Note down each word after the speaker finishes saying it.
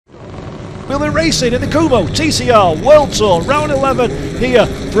We're racing in the Kumho TCR World Tour, round 11 here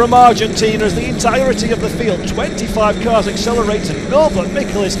from Argentina as the entirety of the field, 25 cars accelerate to Norbert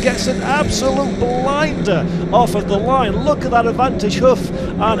Michaelis gets an absolute blinder off of the line. Look at that advantage. Huff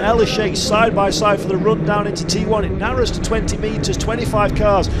and Elishay side by side for the run down into T1. It narrows to 20 metres, 25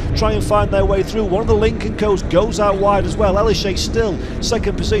 cars try and find their way through. One of the Lincoln codes goes out wide as well. Elishay still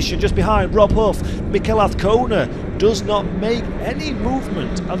second position just behind Rob Huff. Mikel Azcona does not make any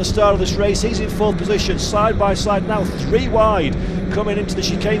movement at the start of this race. He's in fourth position, side by side now, 3 wide. Coming into the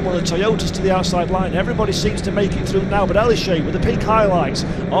chicane, one of the Toyotas to the outside line. Everybody seems to make it through now, but Elishay with the pink highlights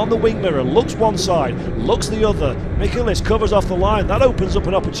on the wing mirror, looks one side, looks the other. Michaelis covers off the line. That opens up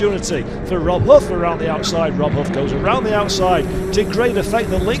an opportunity for Rob Huff around the outside. Rob Huff goes around the outside to great effect.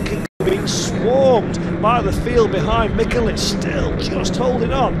 The Lincoln being swarmed by the field behind. Michaelis still just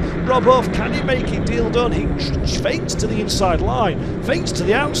holding on. Rob Huff, can he make it? Deal done. He feints to the inside line, feints to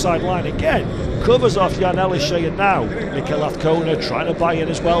the outside line again, covers off Jan Elishay, and now Mikel Azcona trying to buy in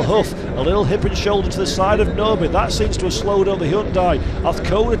as well. Huff, a little hip and shoulder to the side of Nobi. That seems to have slowed up the Hyundai.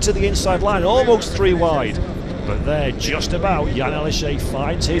 Azcona to the inside line, almost 3 wide. But there, just about, Jan Elishay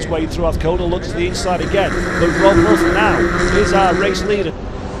finds his way through. Azcona looks to the inside again, but Rob Huff now is our race leader.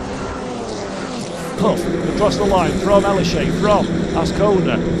 Huff across the line from Elishay, from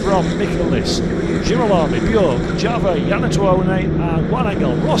Azcona, from Michaelis, Girolami, Björk, Java, Yanatuone and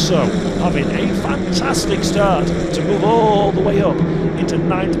Juan Rosso having a fantastic start to move all the way up into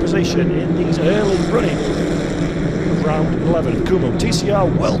 9th position in these early running of round 11 of Kumho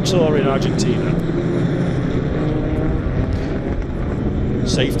TCR World Tour in Argentina.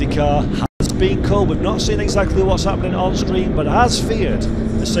 Safety car has been called. We've not seen exactly what's happening on screen, but as feared,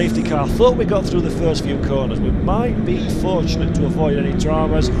 the safety car thought we got through the first few corners. We might be fortunate to avoid any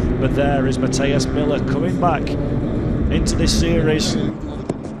dramas, but there is Matthias Miller coming back into this series.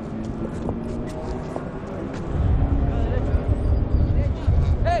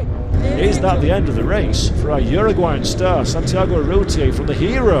 Is that the end of the race for our Uruguayan star, Santiago Arrutier, from the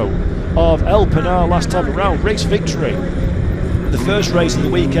hero of El Pinar last time around? Race victory. The first race of the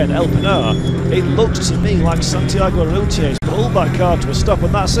weekend, El Pinar, it looked to me like Santiago Arrutier's pulled that car to a stop,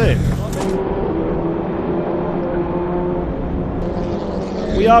 and that's it.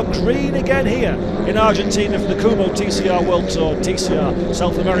 We are green again here in Argentina for the Kumho TCR World Tour, TCR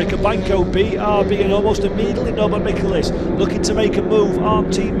South America. Banco BRB, and almost immediately Norbert Michaelis looking to make a move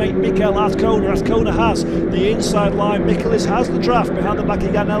on teammate Mikel Azcona. Azcona has the inside line. Michaelis has the draft behind the back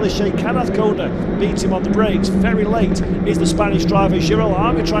of Jan Elishay. Can Azcona beat him on the brakes? Very late is the Spanish driver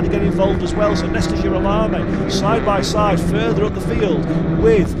Girolami trying to get involved as well. So Nestor Girolami side by side further up the field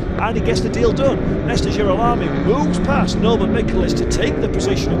with, and he gets the deal done. Nestor Girolami moves past Norbert Michaelis to take the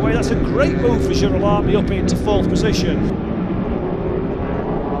position away. That's a great move for Girolami up into 4th position.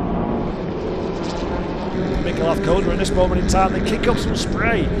 Mikel Azcona at this moment in time, they kick up some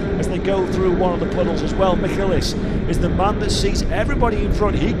spray as they go through one of the puddles as well. Michaelis is the man that sees everybody in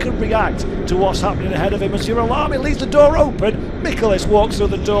front. He can react to what's happening ahead of him as Girolami leaves the door open. Michaelis walks through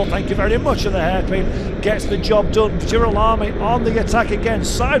the door, thank you very much, of the hairpin, gets the job done. Girolami on the attack again,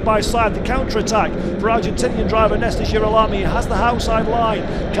 side by side, the counter-attack for Argentinian driver Nestor Girolami. He has the outside line.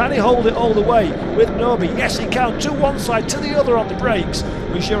 Can he hold it all the way with Nobi? Yes, he can. To one side, to the other on the brakes.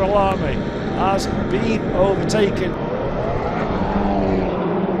 With Girolami has been overtaken.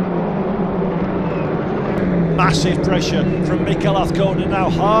 Massive pressure from Mikel Azcona now,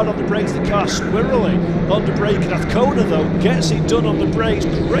 hard on the brakes, the car squirreling under brake. Azcona though gets it done on the brakes.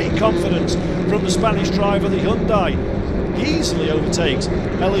 Great confidence from the Spanish driver. The Hyundai easily overtakes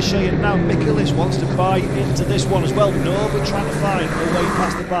Elishay, and now Michaelis wants to buy into this one as well. Norbert trying to find a way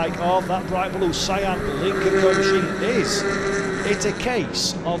past the bike of that bright blue cyan Lincoln Co machine. Is it a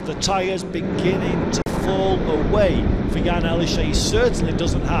case of the tyres beginning to fall away for Jan Elishay? He certainly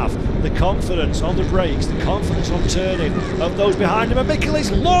doesn't have the confidence on the brakes, the confidence on turning of those behind him, and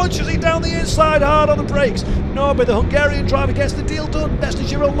Michaelis launches it down the inside hard on the brakes. Norbert, the Hungarian driver, gets the deal done. Nestor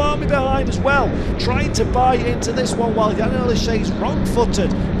Girolami behind as well, trying to buy into this one while Jan Elishay is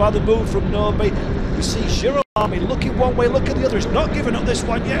wrong-footed by the move from Norbert. We see Girolami looking one way, looking the other. He's not giving up this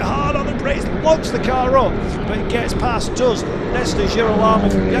one yet. Hard on the brakes, locks the car up, but it gets past, does Nestor Girolami.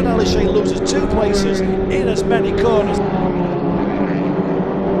 Jan Elishay loses 2 places in as many corners.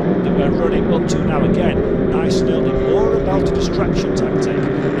 That we're running up to now again. Nice and early, more about a distraction tactic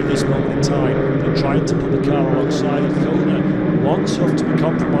in this moment in time than trying to put the car alongside Azcona. Wants Huff to be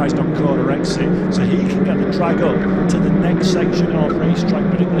compromised on corner exit so he can get the drag up to the next section of racetrack.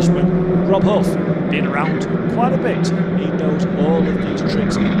 But Englishman Rob Huff, been around quite a bit. He knows all of these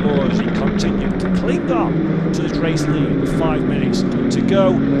tricks and more as he continued to cling on to his race lead with 5 minutes to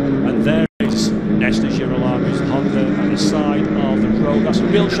go. And there is Nesta Girolami's Honda at the side of the road. That's a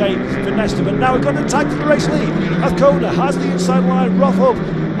real shame for Nesta, but now we've got an attack for the race lead. Azcona has the inside line. Roth up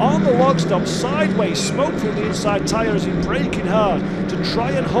on the log stop, sideways, smoke from the inside tyre as he's braking hard to try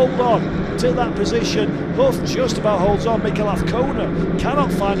and hold on to that position. Huff just about holds on. Mikel Azcona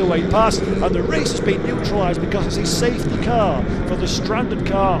cannot find a way past, and the race has been neutralised because it's a safety car for the stranded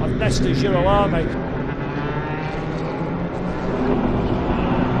car of Nesta Girolami.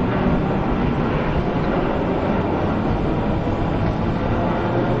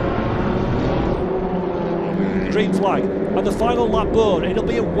 Green flag and the final lap board. It'll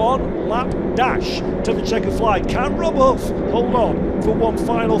be a one lap dash to the checkered flag. Can Rob Huff hold on for one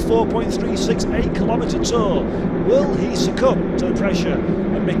final 4.368 kilometre tour? Will he succumb to the pressure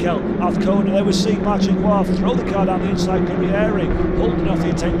of Mikel Azcona? There we see Martin throw the car down the inside. Guerrieri holding off the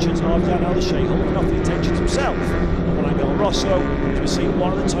attentions of Jan Aleshay, holding off the attentions himself of Angel Rosso. As we see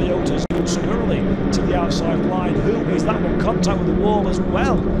one of the Toyotas go scurrily to the outside line. Who is that one? Contact with the wall as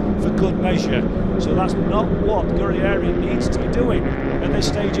well for good measure. So that's not what Guerrieri needs to be doing at this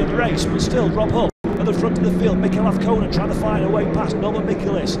stage of the race. But still, Rob Huff at the front of the field. Mikel Azcona trying to find a way past Norbert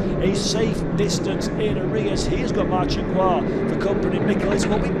Michaelis. A safe distance in arrears. He has got Marcin Kvar for company. Michaelis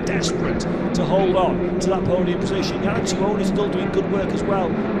will be desperate to hold on to that podium position. Yannick Tuoni still doing good work as well.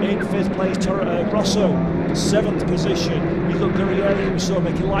 In 5th place, Rosso, 7th position. You've got Guerrieri, we saw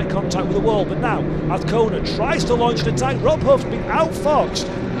making light contact with the wall. But now, Azcona tries to launch an attack. Rob Huff's been outfoxed.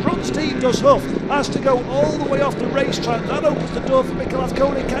 Front steam does Huff, has to go all the way off the racetrack. That opens the door for Mikel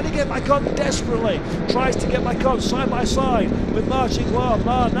Azcona. Can he get back on? Desperately tries to get back on side by side with Marcin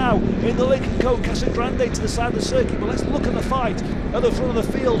Kvar. Now in the Lincoln Co. Casa Grande to the side of the circuit. But let's look at the fight at the front of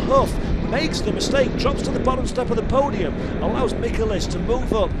the field. Huff makes the mistake, drops to the bottom step of the podium, allows Michaelis to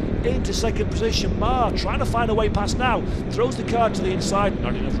move up into 2nd position. Marr trying to find a way past now, throws the car to the inside,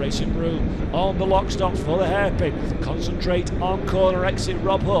 not enough racing room on the lock stops for the hairpin. Concentrate on corner exit.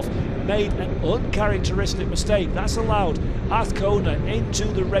 Rob Huff made an uncharacteristic mistake. That's allowed Azcona into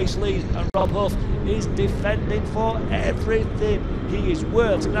the race lead, and Rob Huff is defending for everything he is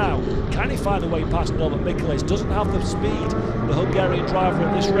worth now. Can he find a way past Norbert Michaelis? Doesn't have the speed, the Hungarian driver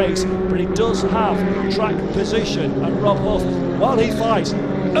at this race, but he does have track position, and Rob Huff, while he fights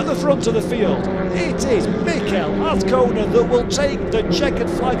at the front of the field, it is Mikel Azcona that will take the checkered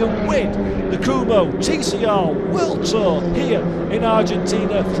flag and win the Kumho TCR World Tour here in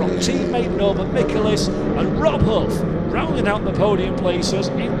Argentina from teammate Norbert Michaelis, and Rob Huff rounding out the podium places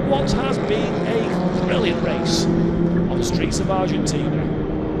in what has been a brilliant race on the streets of Argentina.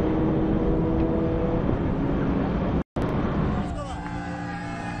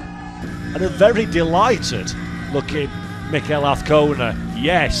 And a very delighted looking Mikel Azcona.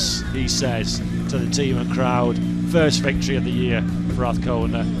 Yes, he says to the team and crowd. First victory of the year for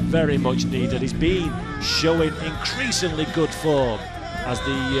Azcona. Very much needed. He's been showing increasingly good form as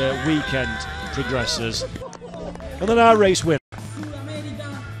the weekend progresses. And then our race winner,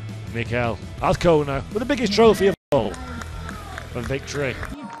 Mikel Azcona, with the biggest trophy of all, for victory.